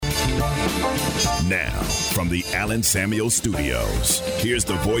Now, from the Allen Samuel Studios, here's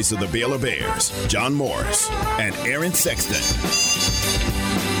the voice of the Baylor Bears, John Morris and Aaron Sexton.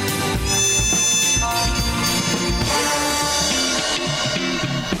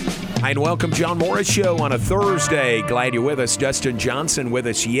 Hi, and welcome, John Morris Show on a Thursday. Glad you're with us. Dustin Johnson with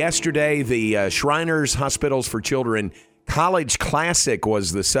us yesterday. The Shriners Hospitals for Children College Classic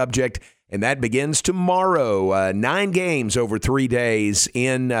was the subject, and that begins tomorrow. 9 games over 3 days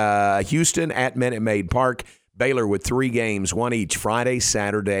in Houston at Minute Maid Park. Baylor with 3 games, one each, Friday,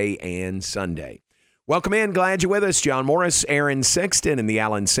 Saturday, and Sunday. Welcome in. Glad you're with us. John Morris, Aaron Sexton in the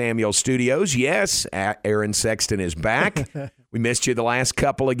Allen Samuel Studios. Yes, Aaron Sexton is back. We missed you the last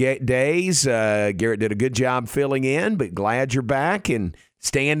couple of days. Garrett did a good job filling in, but glad you're back and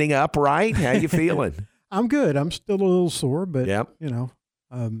standing upright. How you feeling? I'm good. I'm still a little sore, but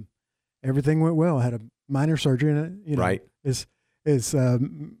everything went well. I had a minor surgery, and right.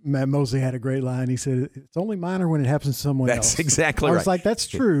 Matt Mosley had a great line. He said, "It's only minor when it happens to someone else." That's exactly right. I was like, "That's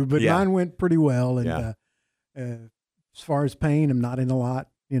true," but mine went pretty well. And as far as pain, I'm not in a lot.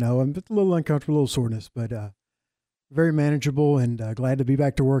 I'm just a little uncomfortable, a little soreness, but very manageable, and glad to be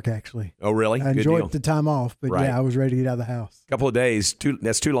back to work, actually. Oh, really? I enjoyed the time off, but I was ready to get out of the house. A couple of days,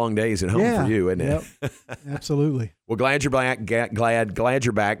 that's 2 long days at home for you, isn't it? Yep. Absolutely. Well, glad you're back. Glad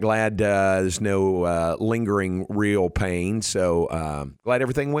you're back. Glad there's no lingering real pain. So glad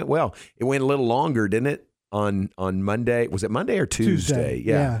everything went well. It went a little longer, didn't it? On Monday. Was it Monday or Tuesday?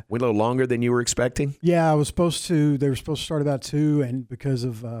 Yeah. Went a little longer than you were expecting? Yeah, they were supposed to start about 2, and because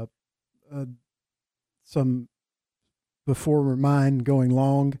of some before mine going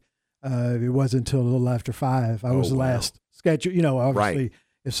long, it wasn't until a little after 5. I was the last scheduled. Obviously,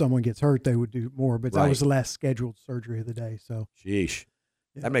 if someone gets hurt, they would do more. But I was the last scheduled surgery of the day. So, sheesh,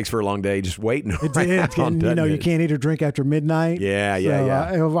 that makes for a long day just waiting. It did. And, you can't eat or drink after midnight. Yeah.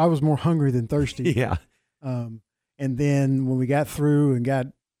 I was more hungry than thirsty. Yeah. And then when we got through and got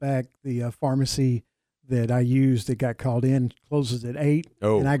back, the pharmacy that I used that got called in closes at 8.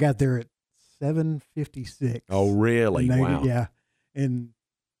 Oh. And I got there at 7:56. Oh, really? Wow. Yeah. And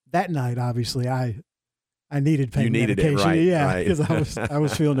that night, obviously, I needed pain You medication. needed it, right? Yeah, because I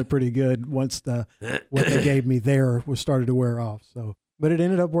was feeling it pretty good once what they gave me there was started to wear off. So, but it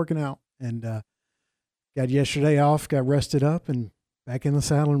ended up working out, and got yesterday off, got rested up, and back in the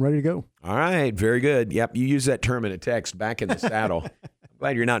saddle and ready to go. All right, very good. Yep, you use that term in a text, back in the saddle. I'm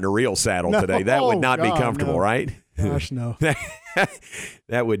glad you're not in a real saddle today. That would not be comfortable, right? Gosh, no.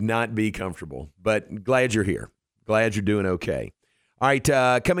 That would not be comfortable, but glad you're here. Glad you're doing okay. All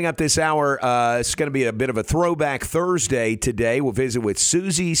right, coming up this hour, it's going to be a bit of a throwback Thursday today. We'll visit with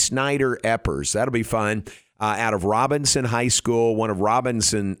Susie Snyder-Eppers. That'll be fun. Out of Robinson High School, one of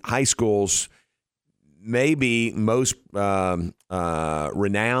Robinson High School's maybe most renowned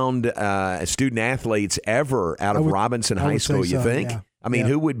student athletes ever out of Robinson High School, you think? Yeah. I mean,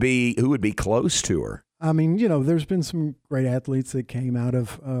 who would be close to her? I mean, there's been some great athletes that came out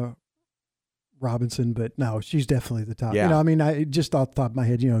of Robinson, but no, she's definitely the top. Yeah. I just off the top of my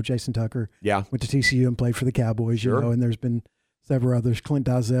head, Jason Tucker went to TCU and played for the Cowboys, sure. And there's been several others. Clint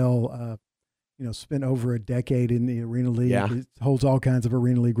Dozell, spent over a decade in the Arena League. Yeah. He holds all kinds of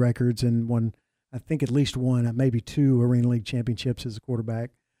Arena League records and won, I think, at least one, maybe 2 Arena League championships as a quarterback.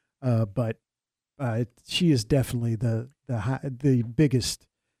 But she is definitely the biggest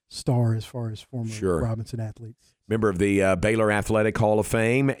star as far as former Robinson athletes. Member of the Baylor Athletic Hall of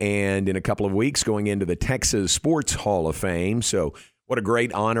Fame, and in a couple of weeks going into the Texas Sports Hall of Fame. So what a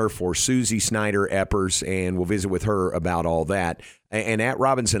great honor for Susie Snyder-Eppers, and we'll visit with her about all that. And at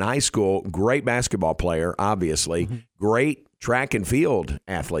Robinson High School, great basketball player, obviously. Mm-hmm. Great track and field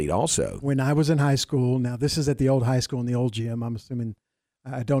athlete also. When I was in high school, now this is at the old high school in the old gym. I'm assuming,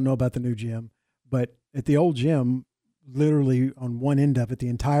 I don't know about the new gym, but at the old gym, literally on one end of it, the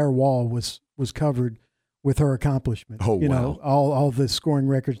entire wall was covered with her accomplishments. Oh, wow. All the scoring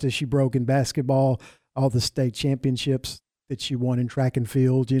records that she broke in basketball, all the state championships that she won in track and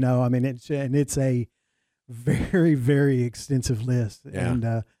field. It's a very, very extensive list. Yeah.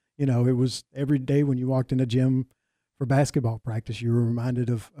 And it was every day when you walked in a gym for basketball practice, you were reminded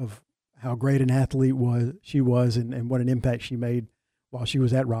of how great an athlete she was and what an impact she made while she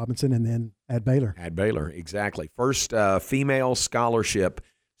was at Robinson and then at Baylor. At Baylor, exactly. First female scholarship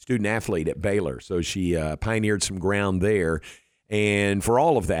student athlete at Baylor. So she pioneered some ground there. And for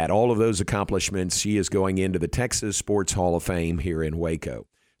all of that, all of those accomplishments, she is going into the Texas Sports Hall of Fame here in Waco.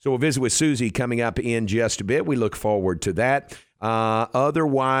 So we'll visit with Susie coming up in just a bit. We look forward to that.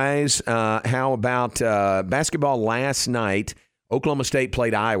 Otherwise, how about basketball last night? Oklahoma State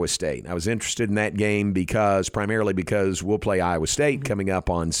played Iowa State. I was interested in that game primarily because we'll play Iowa State coming up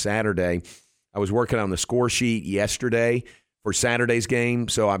on Saturday. I was working on the score sheet yesterday for Saturday's game,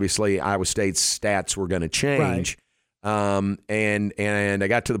 so obviously Iowa State's stats were going to change. Right. And I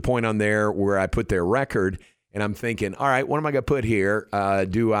got to the point on there where I put their record, and I'm thinking, all right, what am I going to put here?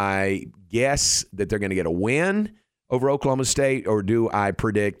 Do I guess that they're going to get a win over Oklahoma State, or do I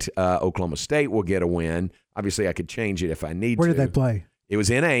predict Oklahoma State will get a win? Obviously, I could change it if I need to. Where did they play? It was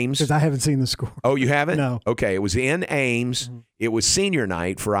in Ames. Because I haven't seen the score. Oh, you haven't? No. Okay, it was in Ames. Mm-hmm. It was senior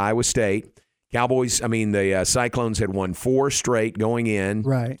night for Iowa State. The Cyclones had won 4 straight going in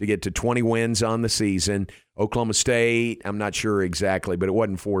to get to 20 wins on the season. Oklahoma State, I'm not sure exactly, but it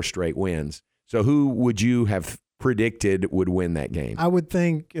wasn't 4 straight wins. So who would you have predicted would win that game? I would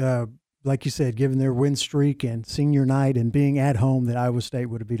think, like you said, given their win streak and senior night and being at home, that Iowa State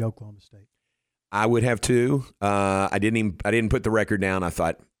would have beat Oklahoma State. I would have too. I didn't put the record down. I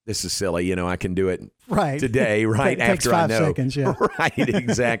thought, this is silly. I can do it today, right? Takes after 5 I know. seconds, yeah. Right,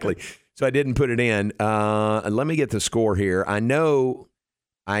 exactly. So I didn't put it in. Let me get the score here. I know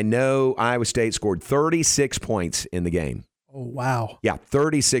Iowa State scored 36 points in the game. Oh, wow. Yeah,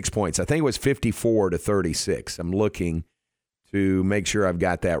 36 points. I think it was 54-36. I'm looking to make sure I've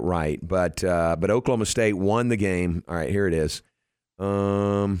got that right. But Oklahoma State won the game. All right, here it is.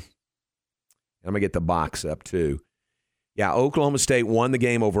 I'm going to get the box up, too. Yeah, Oklahoma State won the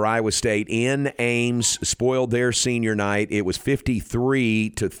game over Iowa State in Ames, spoiled their senior night. It was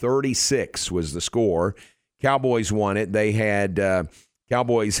 53-36 was the score. Cowboys won it. They had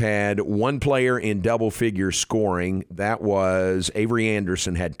Cowboys had one player in double figure scoring. That was Avery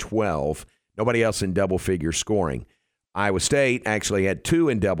Anderson, had 12. Nobody else in double figure scoring. Iowa State actually had 2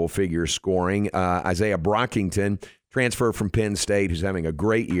 in double figure scoring. Isaiah Brockington, transfer from Penn State, who's having a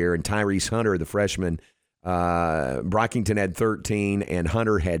great year, and Tyrese Hunter, the freshman. Brockington had 13, and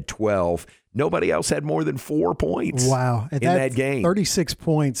Hunter had 12. Nobody else had more than 4 points. Wow. in that game. 36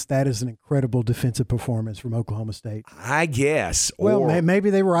 points, that is an incredible defensive performance from Oklahoma State. I guess. Well,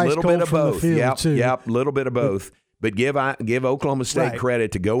 maybe they were ice cold from the field, too. Yep, a little bit of both. But give Oklahoma State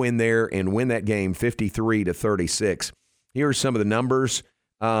credit to go in there and win that game 53-36. Here are some of the numbers.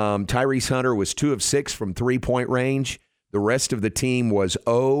 Tyrese Hunter was 2 of 6 from three-point range. The rest of the team was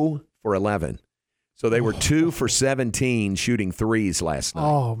 0 for 11. So they were 2 for 17 shooting threes last night.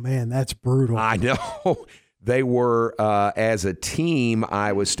 Oh, man, that's brutal. I know. They were, as a team,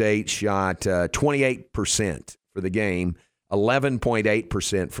 Iowa State shot 28% for the game,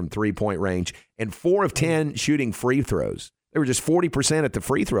 11.8% from three-point range, and 4 of 10 shooting free throws. They were just 40% at the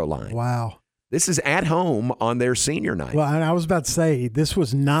free throw line. Wow. This is at home on their senior night. Well, and I was about to say, this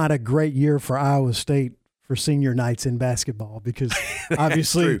was not a great year for Iowa State for senior nights in basketball because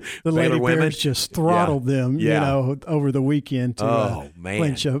obviously the Lady Bears just throttled them, over the weekend to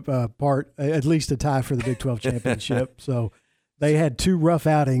clinch at least a tie for the Big 12 championship. So they had 2 rough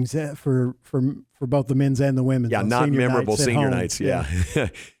outings for both the men's and the women's. Yeah, not memorable senior nights. Yeah.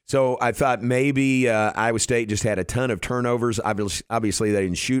 So I thought maybe Iowa State just had a ton of turnovers. Obviously, they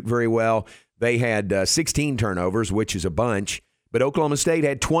didn't shoot very well. They had 16 turnovers, which is a bunch. But Oklahoma State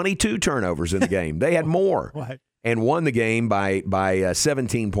had 22 turnovers in the game. They had more and won the game by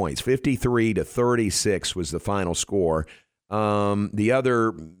 17 points. 53-36 was the final score. The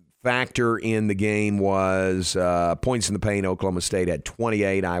other factor in the game was points in the paint. Oklahoma State had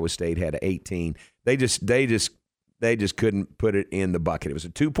 28. Iowa State had 18. They just couldn't put it in the bucket. It was a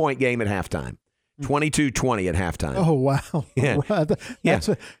 2-point game at halftime. 22-20 at halftime. Oh, wow. Yeah.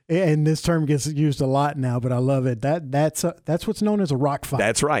 And this term gets used a lot now, but I love it. That's what's known as a rock fight.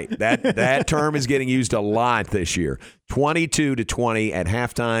 That's right. That term is getting used a lot this year. 22-20 at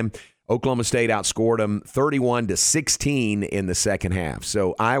halftime. Oklahoma State outscored them 31-16 in the second half.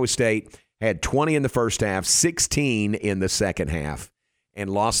 So Iowa State had 20 in the first half, 16 in the second half, and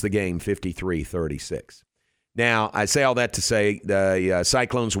lost the game 53-36. Now, I say all that to say the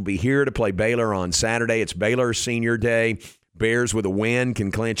Cyclones will be here to play Baylor on Saturday. It's Baylor's senior day. Bears with a win can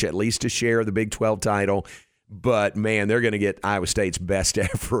clinch at least a share of the Big 12 title. But, man, they're going to get Iowa State's best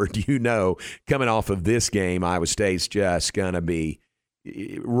effort. Coming off of this game, Iowa State's just going to be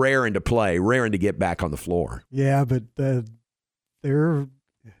raring to play, raring to get back on the floor. Yeah, but they're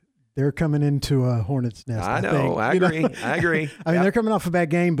coming into a hornet's nest. I know. I agree. I mean, they're coming off a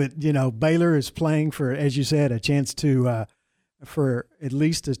bad game, but, Baylor is playing for, as you said, a chance to for at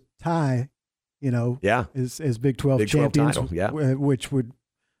least a tie, as Big 12 champions, title, which would,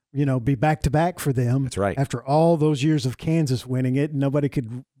 be back-to-back for them. That's right. After all those years of Kansas winning it, nobody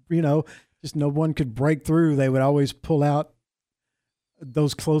could, just no one could break through. They would always pull out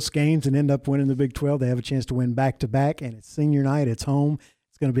those close games and end up winning the Big 12. They have a chance to win back-to-back, and it's senior night. It's home.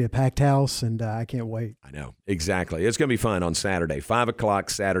 It's going to be a packed house, and I can't wait. I know. Exactly. It's going to be fun on Saturday, 5 o'clock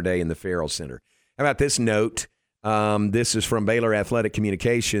Saturday in the Farrell Center. How about this note? This is from Baylor Athletic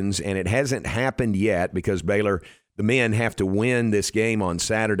Communications, and it hasn't happened yet because Baylor, the men, have to win this game on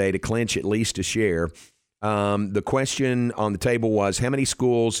Saturday to clinch at least a share. The question on the table was, how many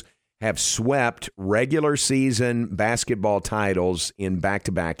schools have swept regular season basketball titles in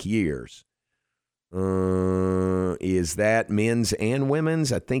back-to-back years? Is that men's and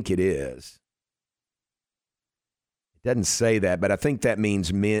women's? I think it is. It doesn't say that, but I think that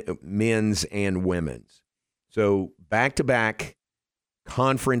means men's and women's. So back-to-back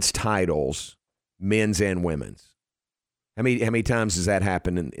conference titles, men's and women's. How many times has that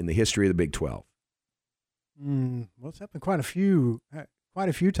happened in the history of the Big 12? Well, it's happened quite a few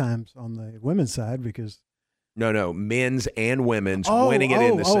times on the women's side because. No, men's and women's winning it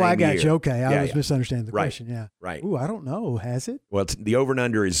in the same year. Oh, I got you. Okay, I was misunderstanding the question. Yeah, right. Ooh, I don't know. Has it? Well, the over and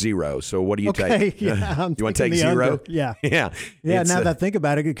under is 0. So what do you take? Yeah, you want to take 0? Under. Yeah, yeah. Now that I think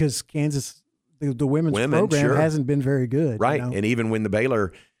about it, because Kansas, the women's program hasn't been very good. Right, and even when the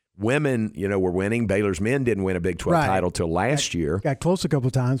Baylor women, were winning, Baylor's men didn't win a Big 12 title till last year. Got close a couple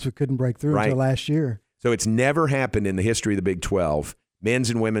of times, but couldn't break through until last year. So it's never happened in the history of the Big 12.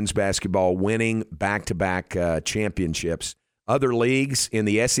 Men's and women's basketball winning back-to-back championships. Other leagues in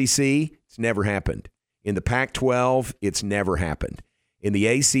the SEC, it's never happened. In the Pac-12, it's never happened. In the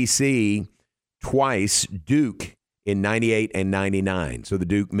ACC, twice, Duke in 98 and 99. So the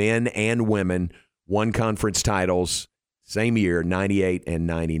Duke men and women won conference titles same year, 98 and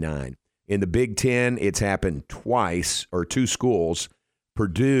 99. In the Big Ten, it's happened twice, or two schools,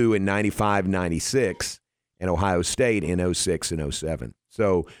 Purdue in 95-96 and Ohio State in 06 and 07.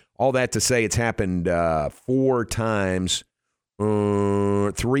 So all that to say, it's happened 4 times,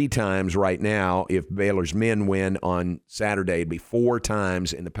 3 times right now. If Baylor's men win on Saturday, it'd be 4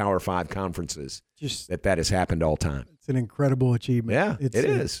 times in the Power 5 conferences that has happened all time. It's an incredible achievement. Yeah, it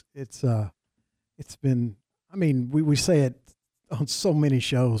is. It's been, we say it on so many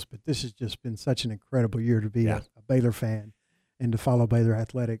shows, but this has just been such an incredible year to be a Baylor fan and to follow Baylor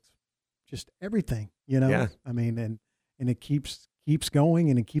athletics. Just everything, Yeah. And it keeps going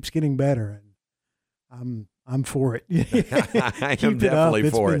and it keeps getting better, and I'm for it. I am definitely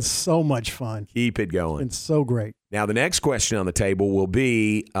for it. It's been so much fun. Keep it going. It's so great. Now the next question on the table will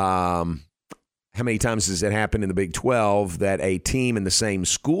be, how many times has it happened in the Big 12 that a team in the same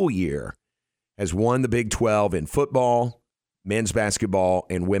school year has won the Big 12 in football, men's basketball,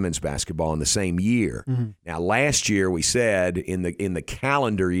 and women's basketball in the same year? Mm-hmm. Now, last year we said in the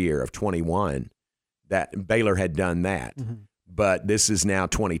calendar year of 21 that Baylor had done that. Mm-hmm. But this is now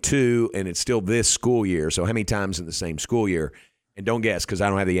 22, and it's still this school year. So how many times in the same school year? And don't guess, because I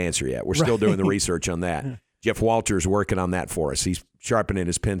don't have the answer yet. We're still doing the research on that. Jeff Walter's working on that for us. He's sharpening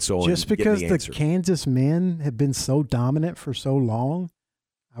his pencil. Just and because getting the answer. Kansas men have been so dominant for so long,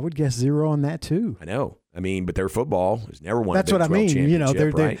 I would guess 0 on that too. I know. But their football has never won. That's a Big what 12 championship,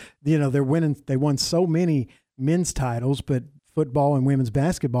 they're right? they're winning. They won so many men's titles, but football and women's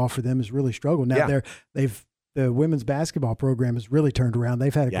basketball for them has really struggled. Now the women's basketball program has really turned around.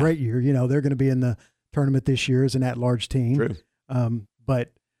 They've had a great year. They're going to be in the tournament this year as an at-large team. True.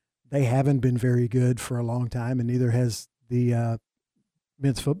 But they haven't been very good for a long time, and neither has the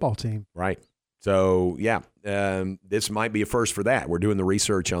men's football team. Right. So, this might be a first for that. We're doing the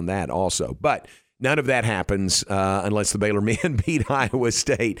research on that also. But none of that happens unless the Baylor men beat Iowa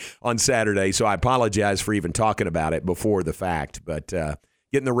State on Saturday. So I apologize for even talking about it before the fact. But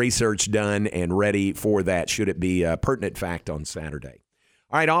getting the research done and ready for that, should it be a pertinent fact on Saturday.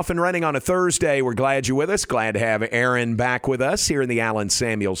 All right, off and running on a Thursday. We're glad you're with us. Glad to have Aaron back with us here in the Allen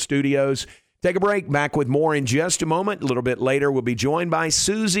Samuel Studios. Take a break. Back with more in just a moment. A little bit later, we'll be joined by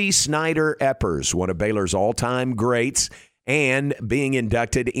Susie Snyder-Eppers, one of Baylor's all-time greats, and being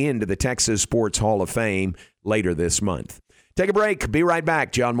inducted into the Texas Sports Hall of Fame later this month. Take a break. Be right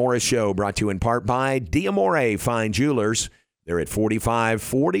back. John Morris Show brought to you in part by D'Amore Fine Jewelers. They're at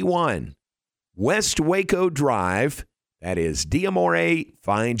 4541 West Waco Drive. That is D'Amore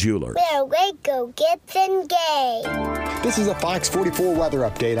Fine Jewelers. Where Waco gets engaged. This is a Fox 44 weather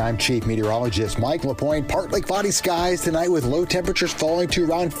update. I'm Chief Meteorologist Mike LaPointe. Partly cloudy skies tonight with low temperatures falling to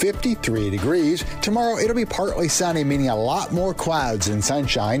around 53 degrees. Tomorrow it'll be partly sunny, meaning a lot more clouds than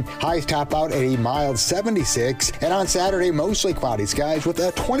sunshine. Highs top out at a mild 76. And on Saturday, mostly cloudy skies with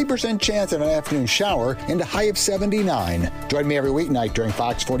a 20% chance of an afternoon shower and a high of 79. Join me every weeknight during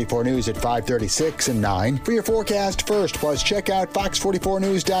Fox 44 News at 5:36 and 9 for your forecast first. Plus, check out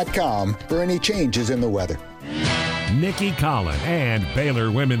fox44news.com for any changes in the weather. Nikki Collin, and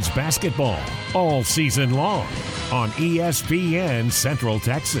Baylor women's basketball all season long on ESPN Central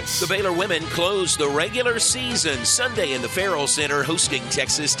Texas. The Baylor women close the regular season Sunday in the Farrell Center hosting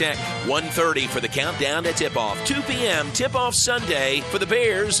Texas Tech. 1:30 for the countdown to tip-off. 2 p.m. tip-off Sunday for the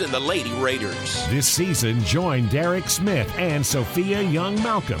Bears and the Lady Raiders. This season, join Derek Smith and Sophia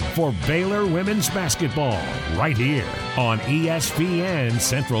Young-Malcolm for Baylor women's basketball right here on ESPN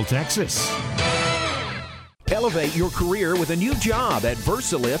Central Texas. Elevate your career with a new job at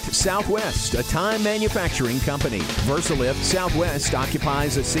VersaLift Southwest, a time manufacturing company. VersaLift Southwest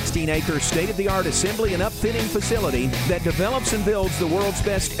occupies a 16-acre state-of-the-art assembly and upfitting facility that develops and builds the world's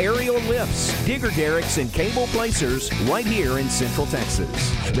best aerial lifts, digger derricks, and cable placers right here in Central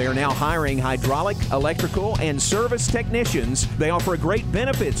Texas. They are now hiring hydraulic, electrical, and service technicians. They offer a great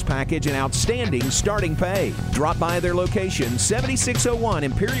benefits package and outstanding starting pay. Drop by their location, 7601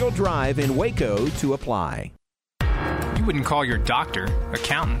 Imperial Drive in Waco, to apply. You wouldn't call your doctor,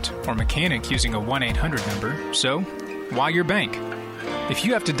 accountant, or mechanic using a 1-800 number, so why your bank? If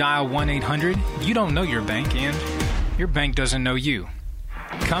you have to dial 1-800, you don't know your bank, and your bank doesn't know you.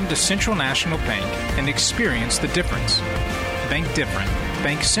 Come to Central National Bank and experience the difference. Bank different.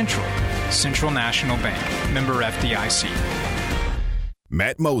 Bank Central. Central National Bank. Member FDIC.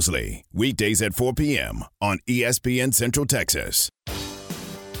 Matt Mosley, weekdays at 4 p.m. on ESPN Central Texas.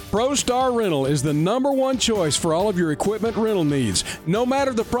 ProStar Rental is the #1 choice for all of your equipment rental needs. No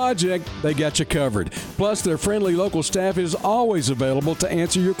matter the project, they got you covered. Plus, their friendly local staff is always available to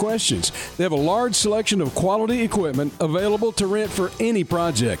answer your questions. They have a large selection of quality equipment available to rent for any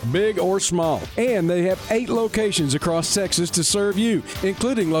project, big or small. And they have 8 locations across Texas to serve you,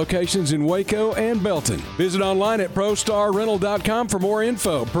 including locations in Waco and Belton. Visit online at ProStarRental.com for more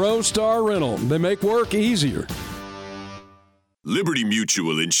info. ProStar Rental. They make work easier. Liberty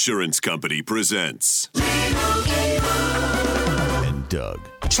Mutual Insurance Company presents And Doug.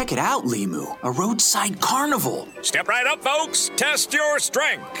 Check it out, Limu, a roadside carnival. Step right up, folks. Test your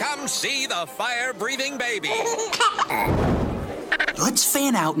strength. Come see the fire-breathing baby. Let's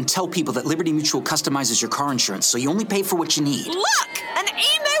fan out and tell people that Liberty Mutual customizes your car insurance so you only pay for what you need. Look! An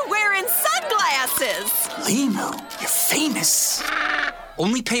emu wearing sunglasses! Limu, you're famous.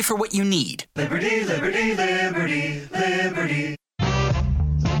 Only pay for what you need. Liberty, liberty, liberty, liberty.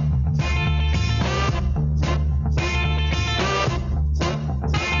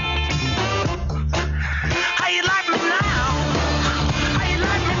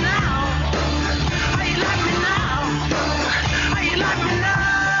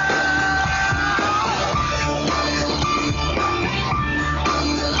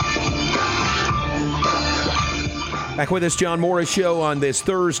 Back with us, John Morris Show on this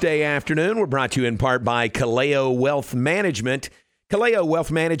Thursday afternoon. We're brought to you in part by Kaleo Wealth Management. Kaleo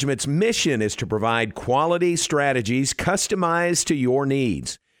Wealth Management's mission is to provide quality strategies customized to your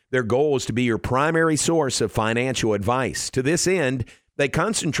needs. Their goal is to be your primary source of financial advice. To this end, they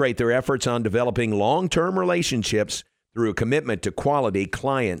concentrate their efforts on developing long-term relationships through a commitment to quality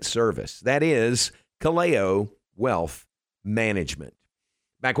client service. That is Kaleo Wealth Management.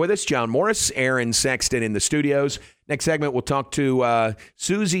 Back with us, John Morris, Aaron Sexton in the studios. Next segment, we'll talk to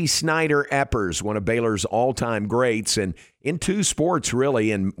Susie Snyder-Eppers, one of Baylor's all-time greats, and in 2 sports,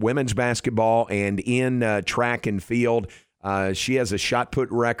 really, in women's basketball and in track and field. She has a shot put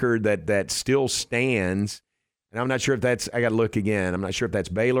record that still stands, and I'm not sure if that's – I got to look again. I'm not sure if that's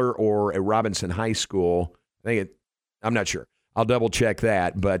Baylor or a Robinson High School. I'm not sure. I'll double-check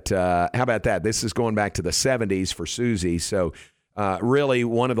that, but how about that? This is going back to the 70s for Susie, so – really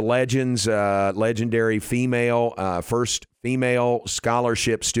one of the legends, legendary female, first female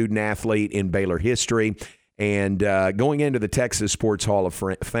scholarship student athlete in Baylor history, and going into the Texas Sports Hall of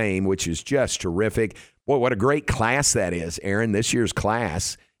Fame, which is just terrific. Boy, what a great class that is, Aaron. This year's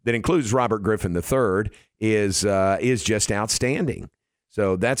class that includes Robert Griffin III is just outstanding.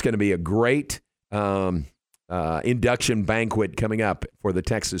 So that's going to be a great induction banquet coming up for the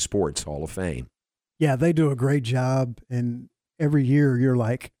Texas Sports Hall of Fame. Yeah, they do a great job, and every year you're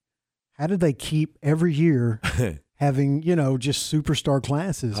like, how do they keep every year having, just superstar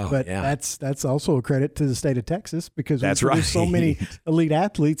classes? But yeah. That's also a credit to the state of Texas because there's so many elite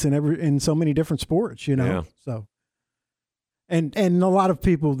athletes in so many different sports, Yeah. So and a lot of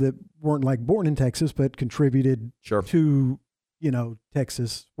people that weren't like born in Texas but contributed to,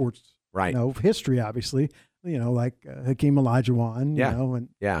 Texas sports history, obviously. Like Hakeem Olajuwon,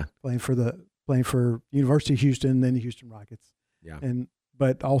 and playing for University of Houston, then the Houston Rockets. Yeah.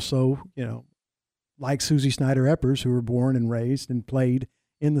 But also, like Susie Snyder-Eppers, who were born and raised and played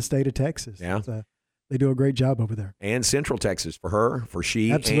in the state of Texas. Yeah. They do a great job over there. And Central Texas for her, for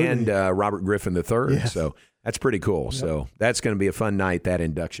she, Absolutely. and Robert Griffin III. Yes. So that's pretty cool. Yep. So that's going to be a fun night, that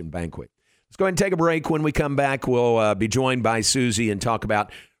induction banquet. Let's go ahead and take a break. When we come back, we'll be joined by Susie and talk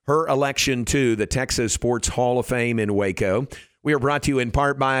about her election to the Texas Sports Hall of Fame in Waco. We are brought to you in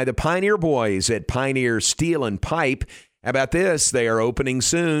part by the Pioneer Boys at Pioneer Steel and Pipe. How about this? They are opening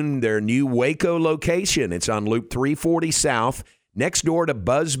soon their new Waco location. It's on Loop 340 South, next door to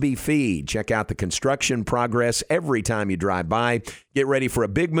Busby Feed. Check out the construction progress every time you drive by. Get ready for a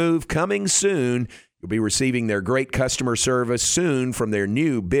big move coming soon. You'll be receiving their great customer service soon from their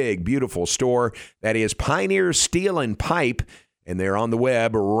new, big, beautiful store. That is Pioneer Steel and Pipe, and they're on the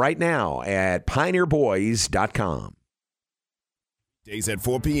web right now at pioneerboys.com. Days at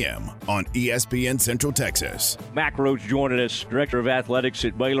 4 p.m. on ESPN Central Texas. Mac Roach joining us, Director of Athletics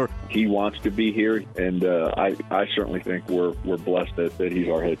at Baylor. He wants to be here, and I certainly think we're blessed that he's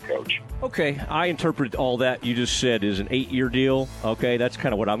our head coach. Okay, I interpret all that you just said as an 8-year deal. Okay, that's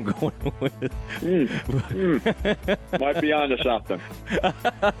kind of what I'm going with. Might be onto something.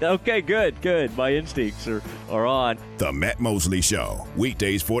 Okay, good. My instincts are on. The Matt Mosley Show,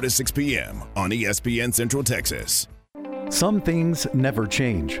 weekdays 4 to 6 p.m. on ESPN Central Texas. Some things never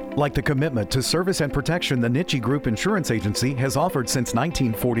change, like the commitment to service and protection the Nichi Group Insurance Agency has offered since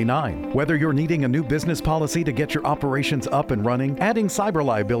 1949. Whether you're needing a new business policy to get your operations up and running, adding cyber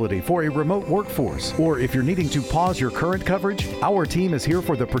liability for a remote workforce, or if you're needing to pause your current coverage, our team is here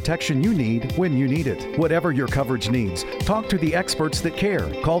for the protection you need when you need it. Whatever your coverage needs, talk to the experts that care.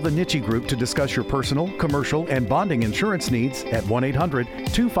 Call the Nichi Group to discuss your personal, commercial, and bonding insurance needs at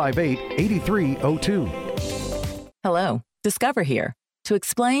 1-800-258-8302. Hello, Discover here to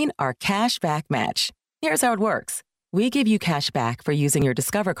explain our cash back match. Here's how it works. We give you cash back for using your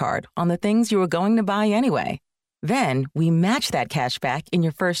Discover card on the things you were going to buy anyway. Then we match that cash back in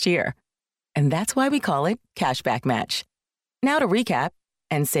your first year. And that's why we call it Cashback Match. Now to recap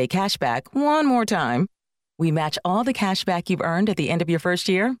and say cashback one more time. We match all the cash back you've earned at the end of your first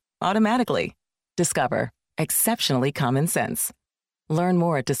year automatically. Discover. Exceptionally common sense. Learn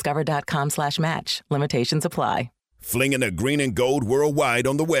more at discover.com/match. Limitations apply. Flinging the green and gold worldwide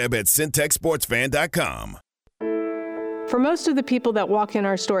on the web at syntechsportsfan.com. For most of the people that walk in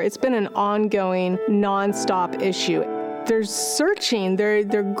our store, it's been an ongoing, nonstop issue. They're searching,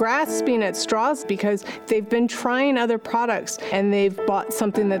 they're grasping at straws because they've been trying other products and they've bought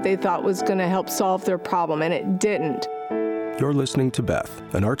something that they thought was going to help solve their problem, and it didn't. You're listening to Beth,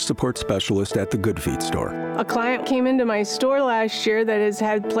 an arch support specialist at the Good Feet store. A client came into my store last year that has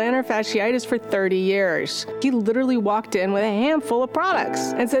had plantar fasciitis for 30 years. He literally walked in with a handful of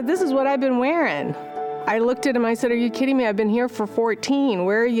products and said, "This is what I've been wearing." I looked at him, I said, "Are you kidding me? I've been here for 14.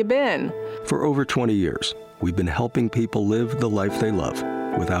 Where have you been?" For over 20 years, we've been helping people live the life they love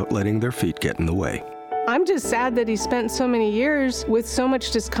without letting their feet get in the way. I'm just sad that he spent so many years with so much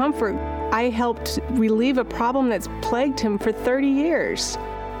discomfort. I helped relieve a problem that's plagued him for 30 years.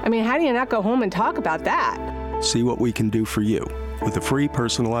 I mean, how do you not go home and talk about that? See what we can do for you with a free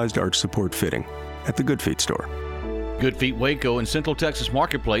personalized arch support fitting at the Good Feet store. Good Feet Waco in Central Texas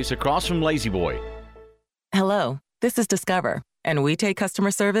Marketplace across from Lazy Boy. Hello, this is Discover, and we take customer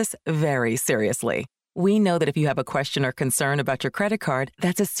service very seriously. We know that if you have a question or concern about your credit card,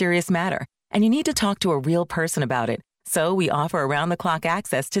 that's a serious matter, and you need to talk to a real person about it. So we offer around-the-clock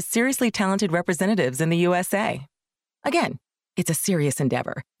access to seriously talented representatives in the USA. Again, it's a serious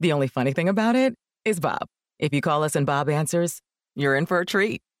endeavor. The only funny thing about it is Bob. If you call us and Bob answers, you're in for a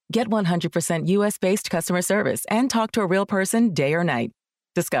treat. Get 100% U.S.-based customer service and talk to a real person day or night.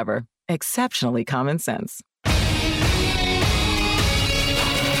 Discover. Exceptionally common sense.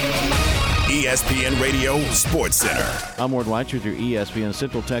 ESPN Radio Sports Center. I'm Ward White with your ESPN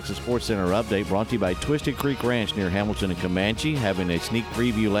Central Texas Sports Center update, brought to you by Twisted Creek Ranch near Hamilton and Comanche, having a sneak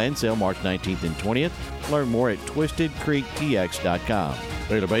preview land sale March 19th and 20th. Learn more at twistedcreektx.com.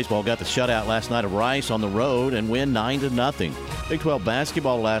 Baylor baseball got the shutout last night of Rice on the road and win 9-0. Big 12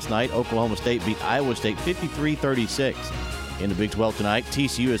 basketball last night, Oklahoma State beat Iowa State 53-36. In the Big 12 tonight,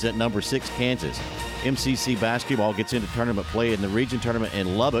 TCU is at number 6 Kansas. MCC basketball gets into tournament play in the region tournament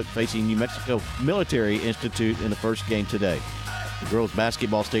in Lubbock, facing New Mexico Military Institute in the first game today. The girls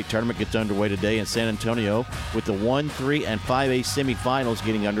basketball state tournament gets underway today in San Antonio, with the 1, 3, and 5A semifinals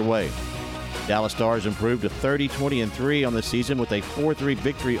getting underway. Dallas Stars improved to 30-20-3 on the season with a 4-3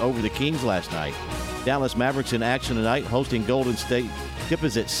 victory over the Kings last night. Dallas Mavericks in action tonight, hosting Golden State. Tip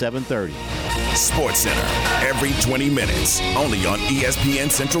is at 7:30. Sports Center, every 20 minutes, only on ESPN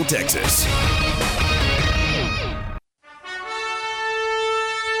Central Texas.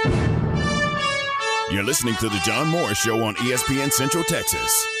 You're listening to the John Morris Show on ESPN Central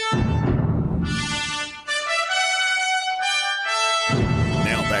Texas.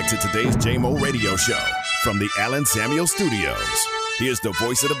 back to today's JMO Radio Show from the Allen Samuel Studios. Here's the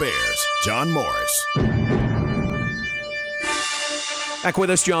voice of the Bears, John Morris. Back with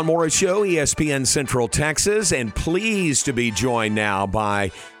us, John Morris Show, ESPN Central Texas, and pleased to be joined now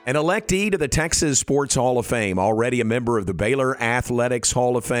by an electee to the Texas Sports Hall of Fame, already a member of the Baylor Athletics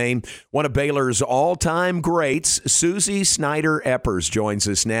Hall of Fame. One of Baylor's all-time greats, Susie Snyder-Eppers, joins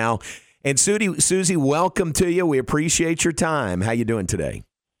us now. And Susie, welcome to you. We appreciate your time. How you doing today?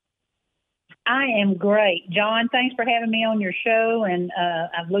 I am great. John, thanks for having me on your show, and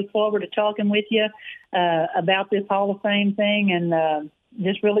I look forward to talking with you about this Hall of Fame thing, and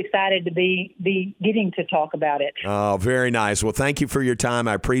just really excited to be getting to talk about it. Oh, very nice. Well, thank you for your time.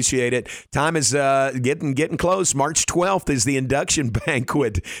 I appreciate it. Time is getting close. March 12th is the induction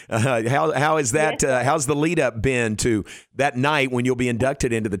banquet. How is that? Yes. How's the lead up been to that night when you'll be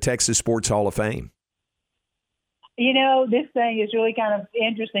inducted into the Texas Sports Hall of Fame? You know, this thing is really kind of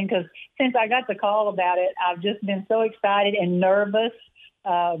interesting because since I got the call about it, I've just been so excited and nervous.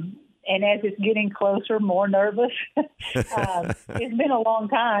 And as it's getting closer, more nervous. It's been a long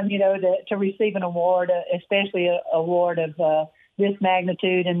time, you know, to receive an award, especially an award of this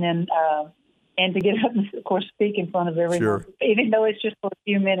magnitude, and then and to get up and, of course, speak in front of everyone, Sure. even though it's just for a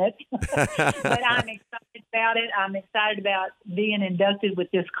few minutes. But I'm excited about it. I'm excited about being inducted with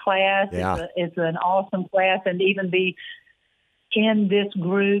this class. Yeah. It's an awesome class, and to even be in this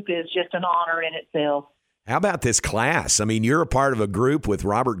group is just an honor in itself. How about this class? I mean, you're a part of a group with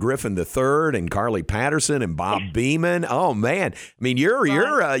Robert Griffin III and Carly Patterson and Bob Beeman. Oh man, I mean,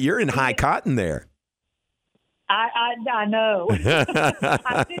 you're in high cotton there. I know.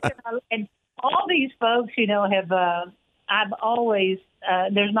 And all these folks, you know, have I've always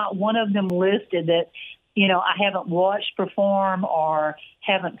there's not one of them listed that, you know, I haven't watched perform or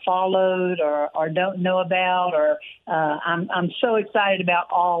haven't followed or don't know about, or I'm so excited about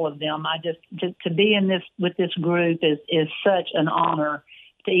all of them. I just to be in this with this group is such an honor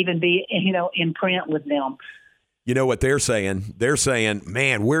to even be, you know, in print with them. You know what they're saying? They're saying,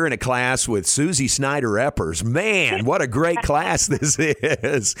 man, we're in a class with Susie Snyder-Eppers. Man, what a great class this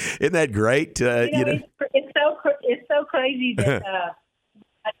is. Isn't that great? It's so crazy that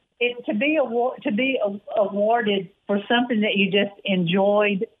to be awarded for something that you just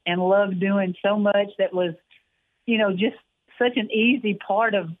enjoyed and loved doing so much, that was, you know, just such an easy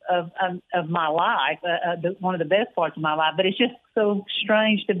part of my life, one of the best parts of my life. But it's just so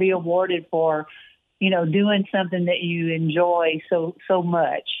strange to be awarded for, you know, doing something that you enjoy so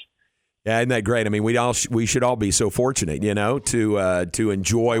much. Yeah, isn't that great? I mean, we should all be so fortunate, you know, to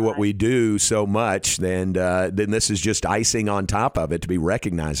enjoy what we do so much. And then this is just icing on top of it to be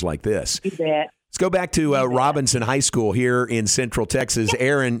recognized like this. You bet. Let's go back to Robinson High School here in Central Texas.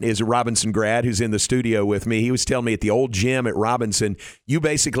 Aaron is a Robinson grad who's in the studio with me. He was telling me at the old gym at Robinson, you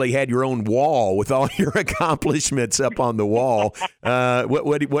basically had your own wall with all your accomplishments up on the wall.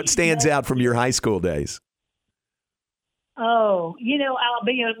 What stands out from your high school days? Oh, you know,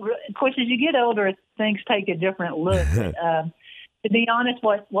 of course, as you get older, things take a different look. But, to be honest,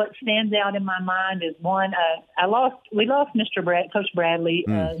 what stands out in my mind is one, we lost Coach Bradley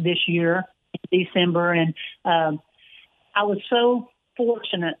this year in December, and I was so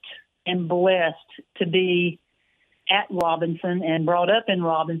fortunate and blessed to be at Robinson and brought up in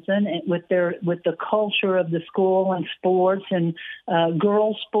Robinson and with the culture of the school and sports and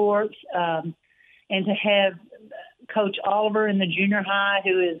girls sports, and to have Coach Oliver in the junior high,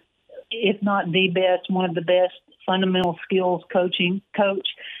 who is, if not the best, one of the best fundamental skills coach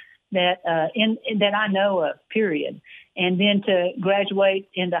that I know of, period. And then to graduate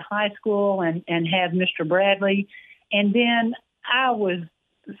into high school and have Mr. Bradley. And then I was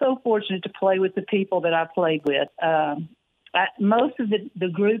so fortunate to play with the people that I played with. Most of the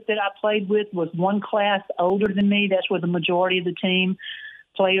group that I played with was one class older than me. That's where the majority of the team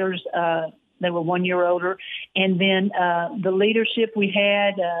players they were 1 year older. And then the leadership we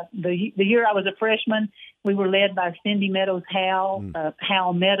had, the year I was a freshman, we were led by Cindy Meadows Hal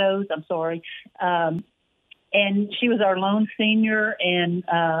Meadows, I'm sorry. And she was our lone senior. And,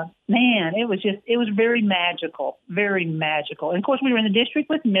 man, it was very magical, very magical. And, of course, we were in the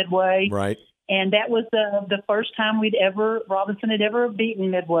district with Midway. Right. And that was the first time Robinson had ever beaten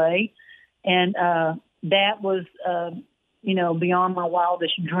Midway. And that was you know, beyond my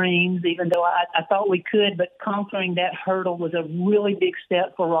wildest dreams, even though I thought we could, but conquering that hurdle was a really big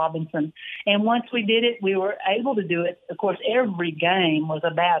step for Robinson. And once we did it, we were able to do it. Of course, every game was a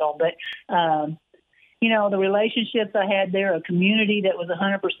battle, but, you know, the relationships I had there, a community that was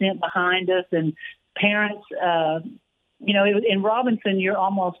 100% behind us, and parents, in Robinson, you're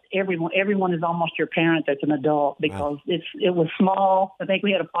almost everyone is almost your parent that's an adult because it was small. I think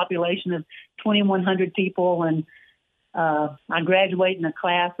we had a population of 2,100 people, and I graduated in a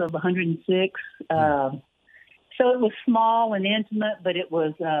class of 106. So it was small and intimate, but it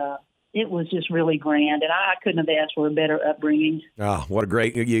was just really grand, and I couldn't have asked for a better upbringing. Oh,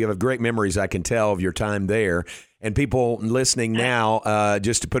 you have great memories, I can tell, of your time there. And people listening now,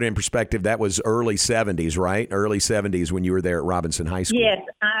 just to put it in perspective, that was early 70s, right? Early 70s when you were there at Robinson High School. Yes,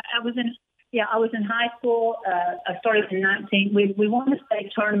 I was in high school. I started in we won the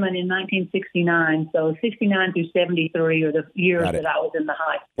state tournament in 1969, so 69 through 73 are the years that I was in the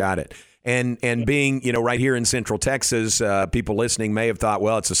high school. Got it. And being, right here in Central Texas, people listening may have thought,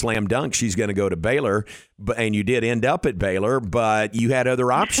 well, it's a slam dunk. She's going to go to Baylor, and you did end up at Baylor, but you had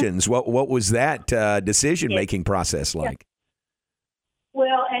other options. What was that decision-making process like?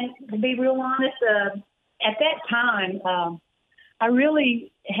 Well, and to be real honest, at that time, I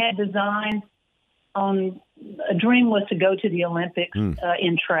really had designs on a dream was to go to the Olympics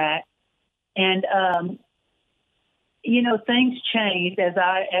in track. And, things changed as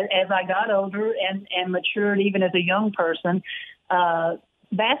I got older and matured, even as a young person.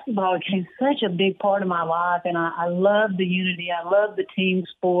 Basketball became such a big part of my life, and I loved the unity. I loved the team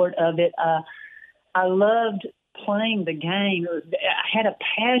sport of it. I loved playing the game. I had a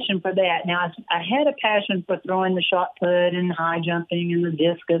passion for that. Now, I had a passion for throwing the shot put and high jumping and the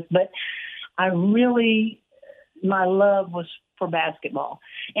discus, but my love was for basketball.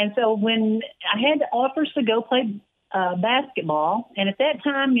 And so when I had offers to go play basketball, and at that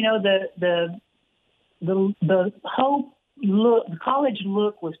time, the whole look, the college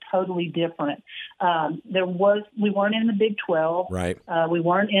look was totally different. We weren't in the Big 12. Right. We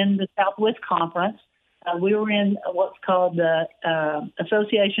weren't in the Southwest Conference. We were in what's called the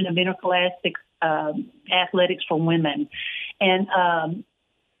Association of Interscholastic Athletics for Women. And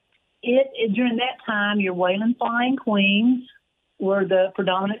during that time, your Wayland Flying Queens were the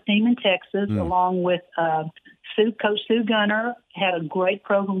predominant team in Texas, along with Coach Sue Gunner had a great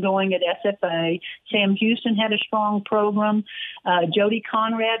program going at SFA. Sam Houston had a strong program. Jody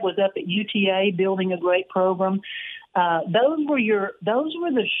Conrad was up at UTA building a great program. Those were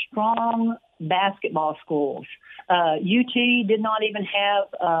the strong basketball schools. UT did not even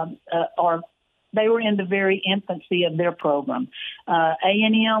have, they were in the very infancy of their program.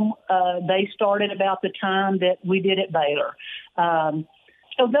 A&M, they started about the time that we did at Baylor.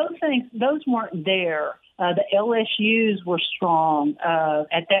 So those weren't there. The LSUs were strong.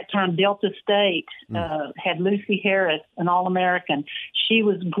 At that time, Delta State had Lucy Harris, an All-American. She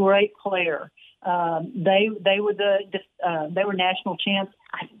was a great player. They were national champs,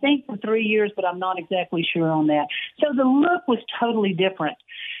 I think, for 3 years, but I'm not exactly sure on that. So the look was totally different.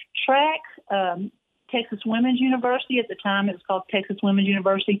 Track, Texas Women's University at the time, it was called Texas Women's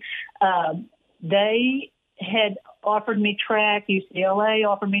University. They had offered me track. UCLA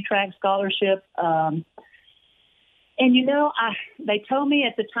offered me track scholarship. And, they told me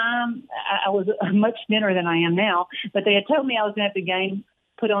at the time, I was much thinner than I am now, but they had told me I was going to have to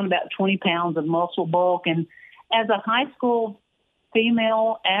put on about 20 pounds of muscle bulk. And as a high school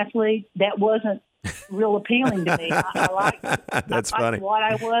female athlete, that wasn't real appealing to me. I liked what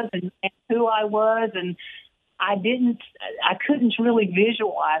I was and who I was, and I couldn't really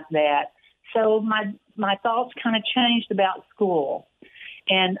visualize that. So my thoughts kind of changed about school.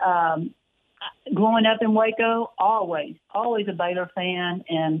 And growing up in Waco, always a Baylor fan.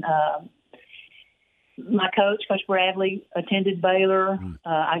 And my coach, Coach Bradley, attended Baylor.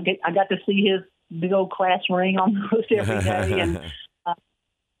 I got to see his big old class ring almost every day. And,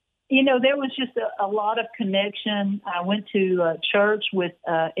 there was just a lot of connection. I went to church with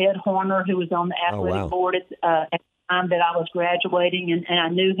Ed Horner, who was on the athletic board at the time that I was graduating, and I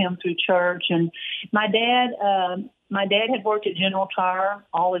knew him through church. And my dad had worked at General Tire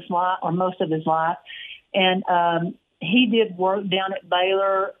all his life, or most of his life, and he did work down at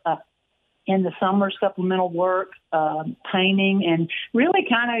Baylor in the summer, supplemental work, painting, and really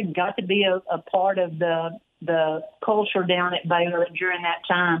kind of got to be a part of the culture down at Baylor during that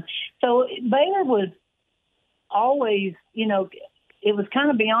time. So Baylor was always, it was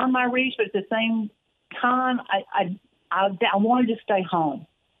kind of beyond my reach, but at the same time, I wanted to stay home.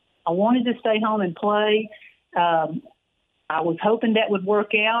 I wanted to stay home and play. I was hoping that would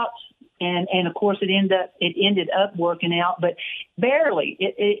work out, and of course it ended up working out, but barely.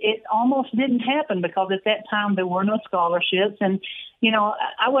 It almost didn't happen because at that time there were no scholarships, and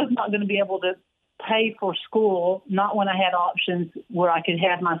I was not going to be able to pay for school, not when I had options where I could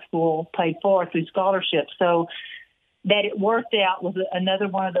have my school paid for through scholarships. So that it worked out was another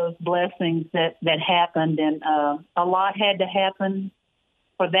one of those blessings that happened, and a lot had to happen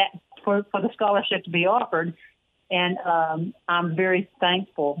for the scholarship to be offered. And I'm very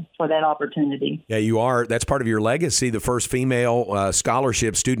thankful for that opportunity. Yeah, you are. That's part of your legacy, the first female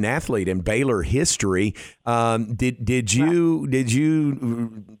scholarship student athlete in Baylor history. Did you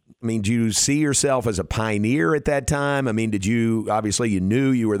see yourself as a pioneer at that time? I mean, obviously you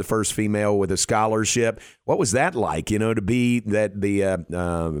knew you were the first female with a scholarship. What was that like, to be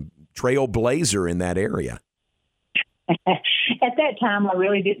the trailblazer in that area? At that time, I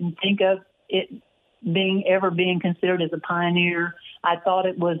really didn't think of it being considered as a pioneer. I thought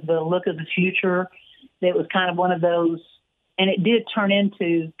it was the look of the future. That was kind of one of those, and it did turn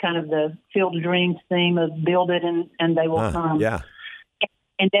into kind of the Field of Dreams theme of build it and they will come. Yeah.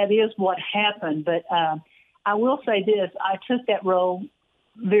 And that is what happened. But I will say this, I took that role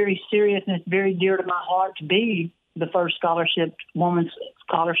very serious, and it's very dear to my heart to be the first women's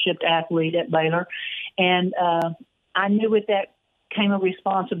scholarship athlete at Baylor. And I knew with that came a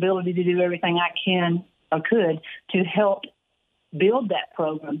responsibility to do everything I could to help build that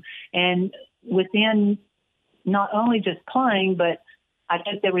program. And within not only just playing, but I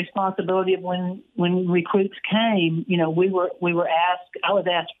took the responsibility of when recruits came, I was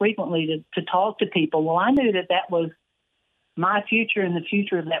asked frequently to talk to people. Well, I knew that was my future and the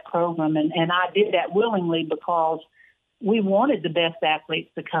future of that program. And I did that willingly because we wanted the best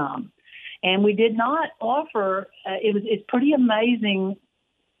athletes to come. And we did not offer, it's pretty amazing,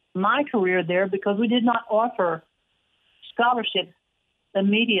 my career there, because we did not offer scholarships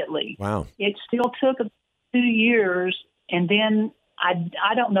immediately. Wow. It still took 2 years, and then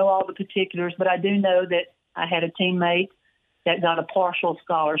I don't know all the particulars, but I do know that I had a teammate that got a partial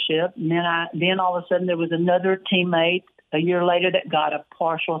scholarship, and then all of a sudden there was another teammate a year later that got a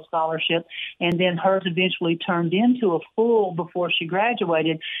partial scholarship, and then hers eventually turned into a full before she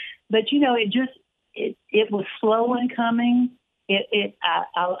graduated. But it was slow in coming.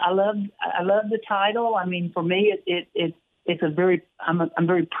 I love the title. I mean, for me, it's I'm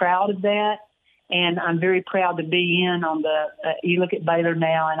very proud of that, and I'm very proud to be in on the. You look at Baylor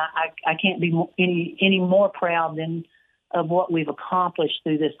now, and I can't be any more proud than of what we've accomplished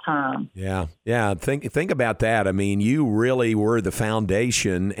through this time. Yeah. Think about that. I mean, you really were the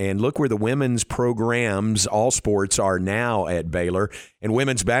foundation, and look where the women's programs, all sports, are now at Baylor. And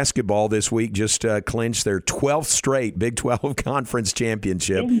women's basketball this week just clinched their 12th straight Big 12 Conference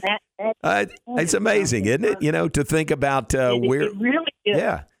championship. It's amazing, isn't it? To think about where it really is.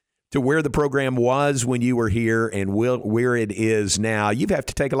 Yeah. To where the program was when you were here and where it is now. You have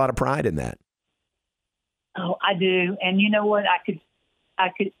to take a lot of pride in that. Oh, I do. And you know what?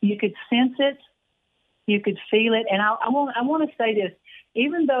 You could sense it. You could feel it. And I want to say this,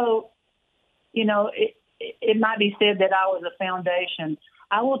 even though, it might be said that I was a foundation,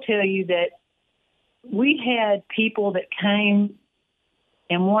 I will tell you that we had people that came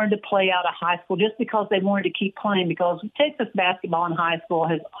and wanted to play out of high school just because they wanted to keep playing, because Texas basketball in high school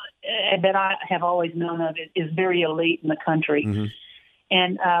that I have always known of is very elite in the country. Mm-hmm.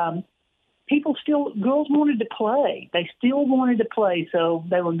 And, girls wanted to play. They still wanted to play. So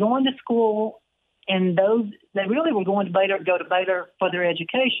they were going to school, and they really were going to go to Baylor for their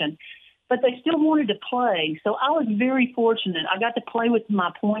education, but they still wanted to play. So I was very fortunate. I got to play with my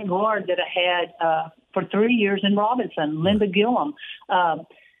point guard that I had for 3 years in Robinson, Linda Gillum.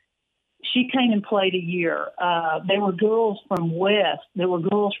 She came and played a year. There were girls from West. There were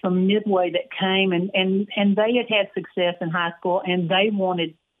girls from Midway that came, and they had success in high school, and they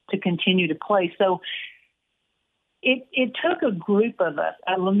wanted to continue to play. So it took a group of us.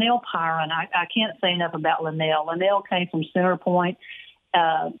 Linnell Pyron, I can't say enough about Linnell. Linnell came from Center Point,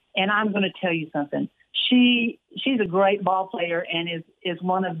 and I'm going to tell you something. She's a great ball player and is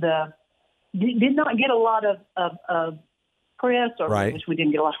one of the did not get a lot of press, or right. Which we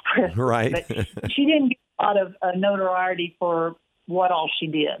didn't get a lot of press, right? But she didn't get a lot of notoriety for what all she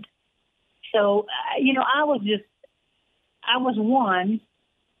did. So I was one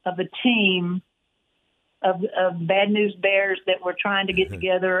of a team of Bad News Bears that were trying to get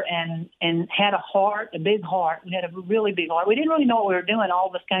together and had a big heart. We had a really big heart. We didn't really know what we were doing. All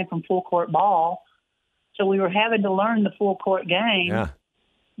of us came from full court ball, so we were having to learn the full court game. Yeah.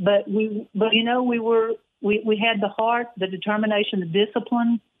 But we had the heart, the determination, the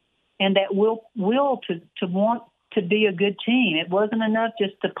discipline, and that will to want to be a good team. It wasn't enough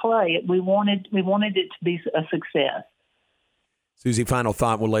just to play. We wanted it to be a success. Susie, final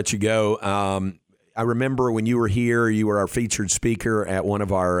thought, we'll let you go. I remember when you were here, you were our featured speaker at one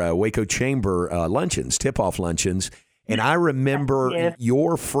of our Waco Chamber luncheons, tip-off luncheons, And I remember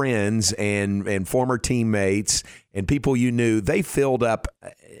your friends and former teammates and people you knew, they filled up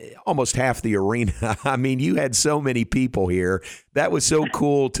almost half the arena. I mean, you had so many people here. That was so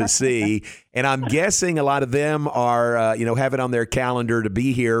cool to see. And I'm guessing a lot of them are, have it on their calendar to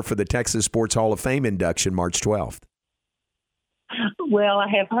be here for the Texas Sports Hall of Fame induction March 12th. Well, I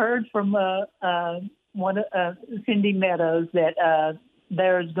have heard from Cindy Meadows that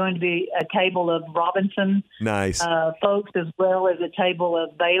there's going to be a table of Robinson folks as well as a table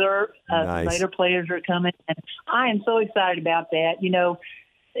of Baylor. Baylor players are coming, and I am so excited about that.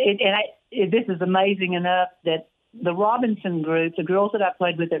 This is amazing enough that the Robinson group, the girls that I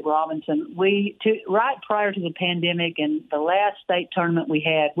played with at Robinson, right prior to the pandemic and the last state tournament we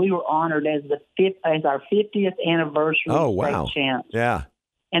had, we were honored as our 50th anniversary state champs. Yeah.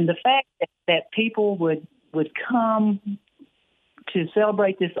 And the fact that people would come to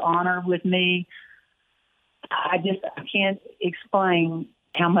celebrate this honor with me, I can't explain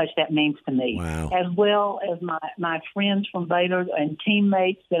how much that means to me. Wow. As well as my friends from Baylor and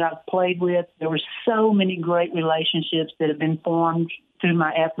teammates that I've played with. There were so many great relationships that have been formed through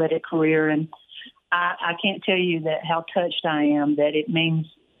my athletic career, and I can't tell you how touched I am that it means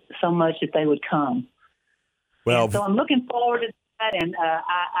so much that they would come. Well, and so I'm looking forward to that, and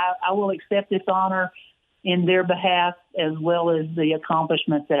I will accept this honor in their behalf as well as the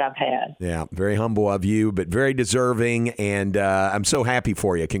accomplishments that I've had. Yeah, very humble of you, but very deserving, and I'm so happy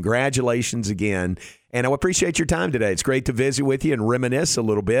for you. Congratulations again, and I appreciate your time today. It's great to visit with you and reminisce a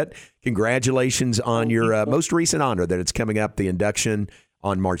little bit. Congratulations on your most recent honor that it's coming up, the induction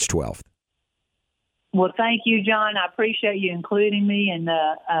on March 12th. Well, thank you, John. I appreciate you including me, and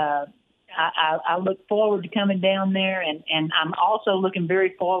I look forward to coming down there, and I'm also looking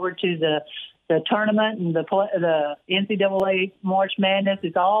very forward to the tournament and the NCAA March Madness.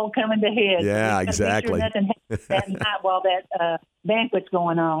 Is all coming to head. Yeah, exactly. Sure nothing happens that night while that banquet's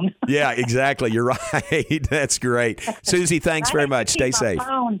going on. Yeah, exactly. You're right. That's great. Susie, thanks very much. Stay safe.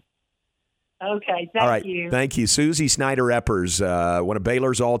 Okay, all right. you. Thank you. Susie Snyder-Eppers, one of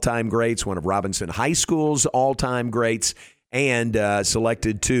Baylor's all-time greats, one of Robinson High School's all-time greats, and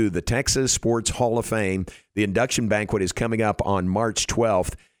selected to the Texas Sports Hall of Fame. The induction banquet is coming up on March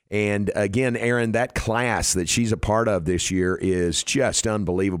 12th. And again, Aaron, that class that she's a part of this year is just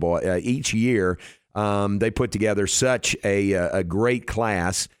unbelievable. Each year, they put together such a great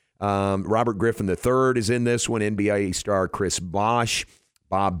class. Robert Griffin III is in this one, NBA star Chris Bosh,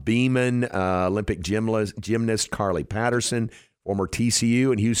 Bob Beeman, Olympic gymnast Carly Patterson, former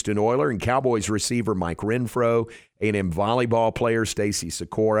TCU and Houston Oiler, and Cowboys receiver Mike Renfro, A&M volleyball player Stacy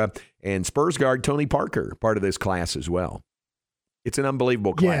Sikora, and Spurs guard Tony Parker, part of this class as well. It's an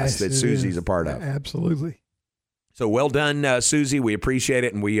unbelievable class that Susie's a part of. Absolutely. So well done, Susie. We appreciate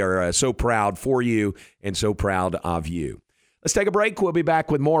it, and we are so proud for you and so proud of you. Let's take a break. We'll be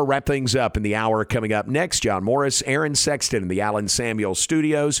back with more. Wrap things up in the hour coming up next. John Morris, Aaron Sexton in the Allen Samuels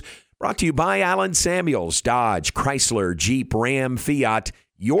studios. Brought to you by Allen Samuels, Dodge, Chrysler, Jeep, Ram, Fiat,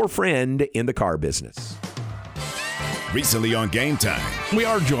 your friend in the car business. Recently on Game Time. We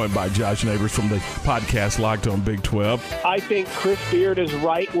are joined by Josh Neighbors from the podcast Locked on Big 12. I think Chris Beard is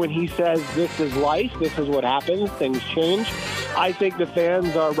right when he says this is life, this is what happens, things change. I think the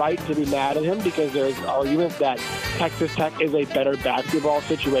fans are right to be mad at him because there's arguments that Texas Tech is a better basketball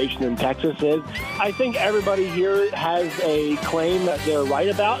situation than Texas is. I think everybody here has a claim that they're right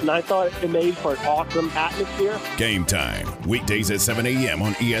about, and I thought it made for an awesome atmosphere. Game Time, weekdays at 7 a.m.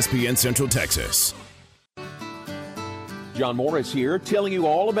 on ESPN Central Texas. John Morris here, telling you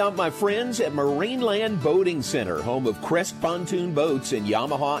all about my friends at Marineland Boating Center, home of Crest Pontoon Boats and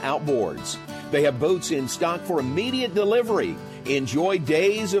Yamaha Outboards. They have boats in stock for immediate delivery. Enjoy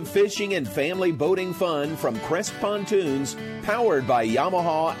days of fishing and family boating fun from Crest Pontoons, powered by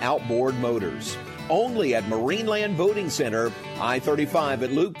Yamaha Outboard Motors. Only at Marineland Boating Center, I-35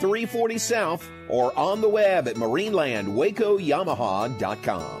 at Loop 340 South, or on the web at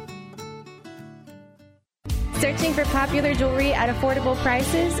marinelandwacoyamaha.com. Searching for popular jewelry at affordable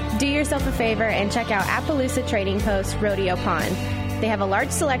prices? Do yourself a favor and check out Appaloosa Trading Post Rodeo Pond. They have a large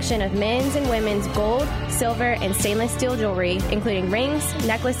selection of men's and women's gold, silver, and stainless steel jewelry, including rings,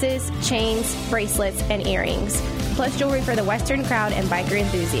 necklaces, chains, bracelets, and earrings, plus jewelry for the Western crowd and biker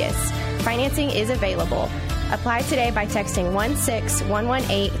enthusiasts. Financing is available. Apply today by texting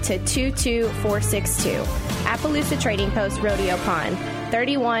 16118 to 22462. Appaloosa Trading Post Rodeo Pond,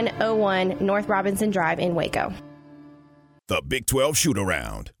 3101 North Robinson Drive in Waco. The Big 12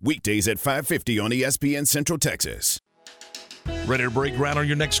 Shoot-Around, weekdays at 5:50 on ESPN Central Texas. Ready to break ground on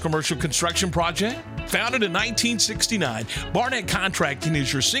your next commercial construction project? Founded in 1969, Barnett Contracting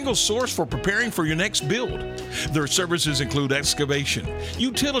is your single source for preparing for your next build. Their services include excavation,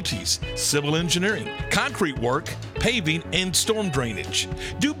 utilities, civil engineering, concrete work, paving, and storm drainage.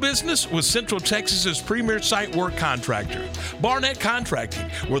 Do business with Central Texas's premier site work contractor, Barnett Contracting,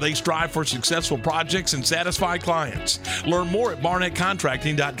 where they strive for successful projects and satisfied clients. Learn more at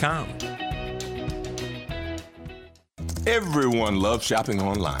barnettcontracting.com. Everyone loves shopping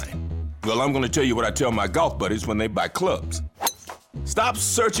online. Well, I'm going to tell you what I tell my golf buddies when they buy clubs. Stop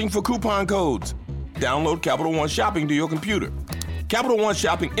searching for coupon codes. Download Capital One Shopping to your computer. Capital One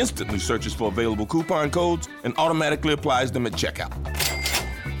Shopping instantly searches for available coupon codes and automatically applies them at checkout.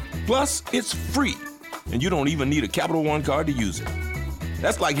 Plus, it's free, and you don't even need a Capital One card to use it.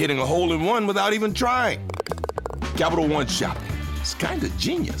 That's like hitting a hole-in-one without even trying. Capital One Shopping. It's kind of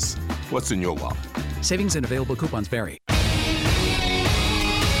genius. What's in your wallet? Savings and available coupons vary.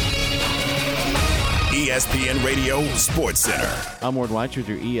 ESPN Radio Sports Center. I'm Ward Weitz with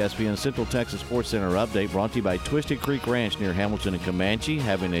your ESPN Central Texas Sports Center update, brought to you by Twisted Creek Ranch near Hamilton and Comanche,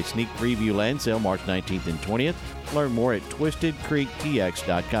 having a sneak preview land sale March 19th and 20th. Learn more at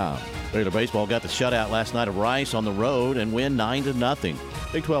twistedcreektx.com. Baylor baseball got the shutout last night of Rice on the road and win 9-0.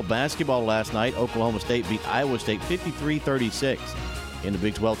 Big 12 basketball last night, Oklahoma State beat Iowa State 53-36. In the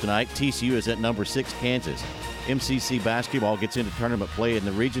Big 12 tonight, TCU is at number 6 Kansas. MCC basketball gets into tournament play in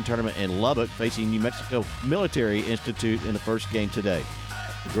the region tournament in Lubbock, facing New Mexico Military Institute in the first game today.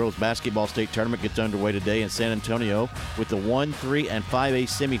 The girls basketball state tournament gets underway today in San Antonio, with the 1, 3, and 5A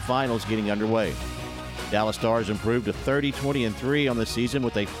semifinals getting underway. Dallas Stars improved to 30-20-3 on the season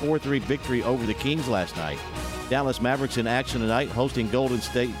with a 4-3 victory over the Kings last night. Dallas Mavericks in action tonight, hosting Golden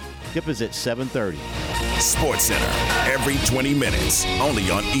State. Tip is at 7:30. Sports Center, every 20 minutes, only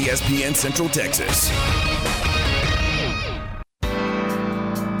on ESPN Central Texas.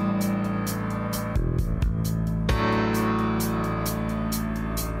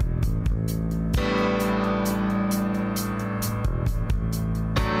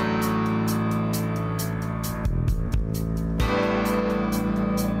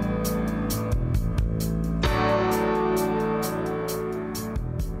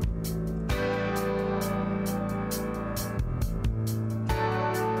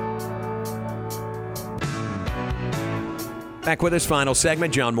 Back with us, final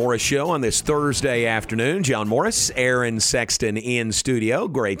segment, John Morris Show on this Thursday afternoon. John Morris, Aaron Sexton in studio.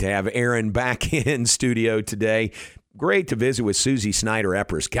 Great to have Aaron back in studio today. Great to visit with Susie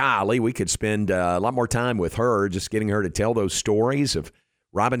Snyder-Eppers. Golly, we could spend a lot more time with her, just getting her to tell those stories of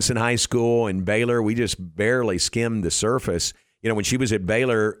Robinson High School and Baylor. We just barely skimmed the surface. You know, when she was at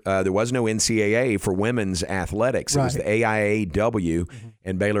Baylor, there was no NCAA for women's athletics. Right. It was the AIAW,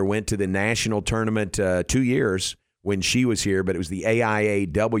 and Baylor went to the national tournament 2 years when she was here, but it was the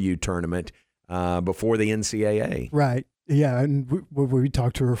AIAW tournament before the NCAA. Right. Yeah, and we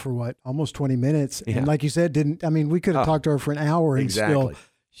talked to her for, almost 20 minutes. Yeah. And like you said, we could have talked to her for an hour, and still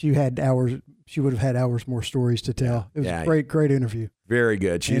she would have had hours more stories to tell. It was a great interview. Very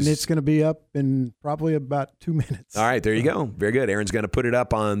good. And it's going to be up in probably about 2 minutes. All right, there you go. Very good. Aaron's going to put it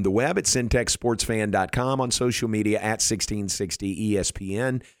up on the web at centexsportsfan.com, on social media at 1660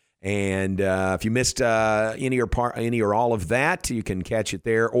 ESPN. And if you missed any or all of that, you can catch it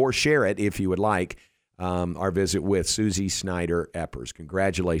there or share it if you would like. Our visit with Susie Snyder-Eppers.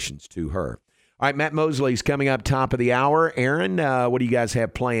 Congratulations to her. All right, Matt Mosley's coming up top of the hour. Aaron, what do you guys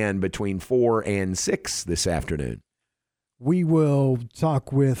have planned between 4 and 6 this afternoon? We will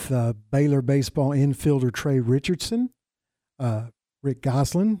talk with Baylor baseball infielder Trey Richardson, Rick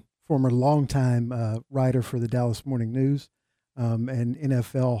Goslin, former longtime writer for the Dallas Morning News, and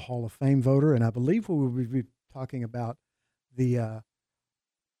NFL Hall of Fame voter. And I believe we will be talking about the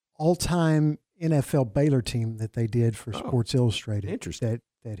all-time NFL Baylor team that they did for Sports Illustrated. Interesting.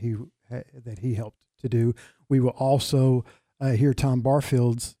 That he helped to do. We will also hear Tom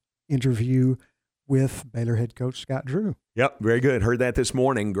Barfield's interview with Baylor head coach Scott Drew. Yep, very good. Heard that this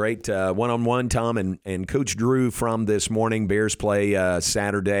morning. Great one-on-one, Tom and Coach Drew from this morning. Bears play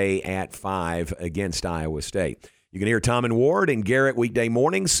Saturday at 5 against Iowa State. You can hear Tom and Ward and Garrett weekday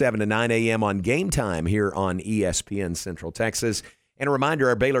mornings, 7 to 9 a.m. on Game Time here on ESPN Central Texas. And a reminder,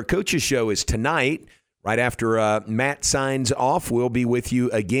 our Baylor Coaches Show is tonight. Right after Matt signs off, we'll be with you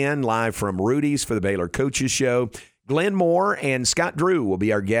again live from Rudy's for the Baylor Coaches Show. Glenn Moore and Scott Drew will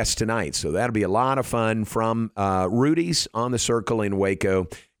be our guests tonight, so that'll be a lot of fun from Rudy's on the Circle in Waco.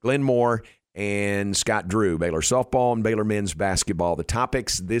 Glenn Moore and Scott Drew, Baylor softball and Baylor men's basketball, the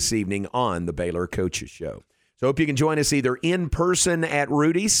topics this evening on the Baylor Coaches Show. So hope you can join us either in person at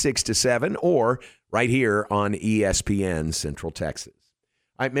Rudy's 6 to 7 or right here on ESPN Central Texas.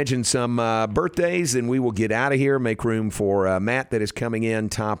 I mentioned some birthdays, and we will get out of here, make room for Matt that is coming in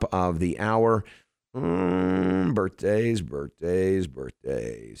top of the hour. Birthdays.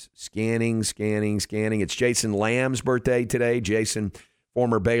 Scanning. It's Jason Lamb's birthday today. Jason,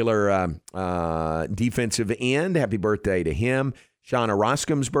 former Baylor defensive end. Happy birthday to him. Shauna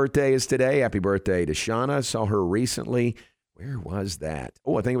Roscom's birthday is today. Happy birthday to Shauna. Saw her recently. Where was that?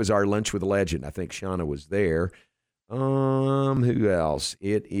 Oh, I think it was our Lunch with a Legend. I think Shauna was there. Who else?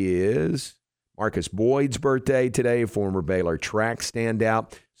 It is Marcus Boyd's birthday today, former Baylor track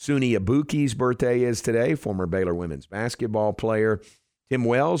standout. Suni Ibuki's birthday is today, former Baylor women's basketball player. Tim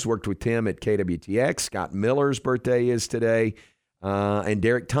Wells worked with Tim at KWTX. Scott Miller's birthday is today. And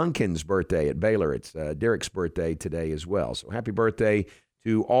Derek Tunkin's birthday at Baylor. It's Derek's birthday today as well. So happy birthday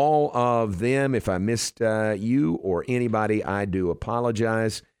to all of them. If I missed you or anybody, I do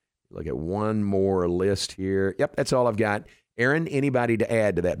apologize. Look at one more list here. Yep, that's all I've got. Aaron, anybody to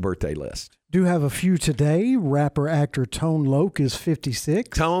add to that birthday list? Do have a few today. Rapper, actor Tone Loc is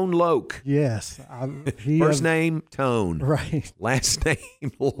 56. Tone Loc. Yes. First name, Tone. Right. Last name,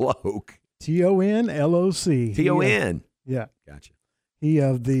 Loc. T-O-N-L-O-C. T-O-N. Yeah. Gotcha. He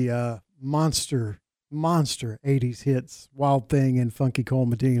of the monster 80s hits, Wild Thing and Funky Cole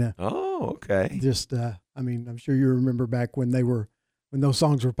Medina. Oh, okay. Just, I'm sure you remember back when those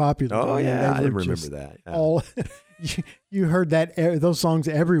songs were popular. Oh, yeah, I didn't remember that. Yeah. All you heard those songs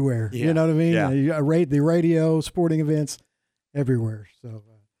everywhere. Yeah. You know what I mean? Yeah. The radio, sporting events, everywhere. So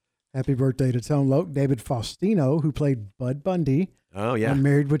happy birthday to Tone Loc. David Faustino, who played Bud Bundy on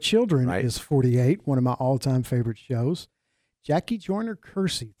Married with Children, is 48, one of my all-time favorite shows. Jackie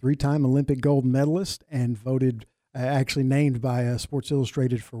Joyner-Kersee, 3-time Olympic gold medalist and voted, actually named by Sports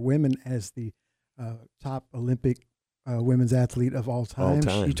Illustrated for Women as the top Olympic women's athlete of all time.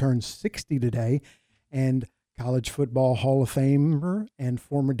 She turns 60 today. And college football Hall of Famer and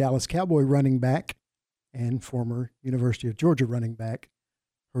former Dallas Cowboy running back and former University of Georgia running back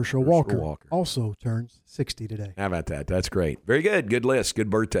Herschel Walker also turns 60 today. How about that? That's great. Very good. Good list. Good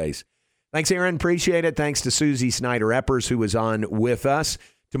birthdays. Thanks, Aaron. Appreciate it. Thanks to Susie Snyder-Eppers, who was on with us.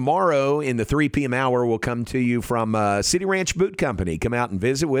 Tomorrow in the 3 p.m. hour, we'll come to you from City Ranch Boot Company. Come out and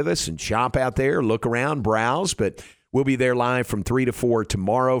visit with us and shop out there, look around, browse. But we'll be there live from 3 to 4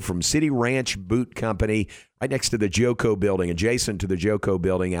 tomorrow from City Ranch Boot Company, right next to the Joco building, adjacent to the Joco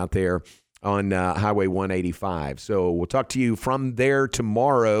building out there on Highway 185. So we'll talk to you from there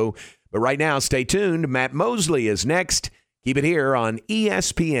tomorrow. But right now, stay tuned. Matt Mosley is next. Keep it here on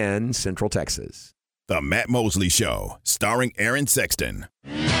ESPN Central Texas. The Matt Mosley Show, starring Aaron Sexton.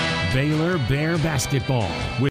 Baylor Bear Basketball.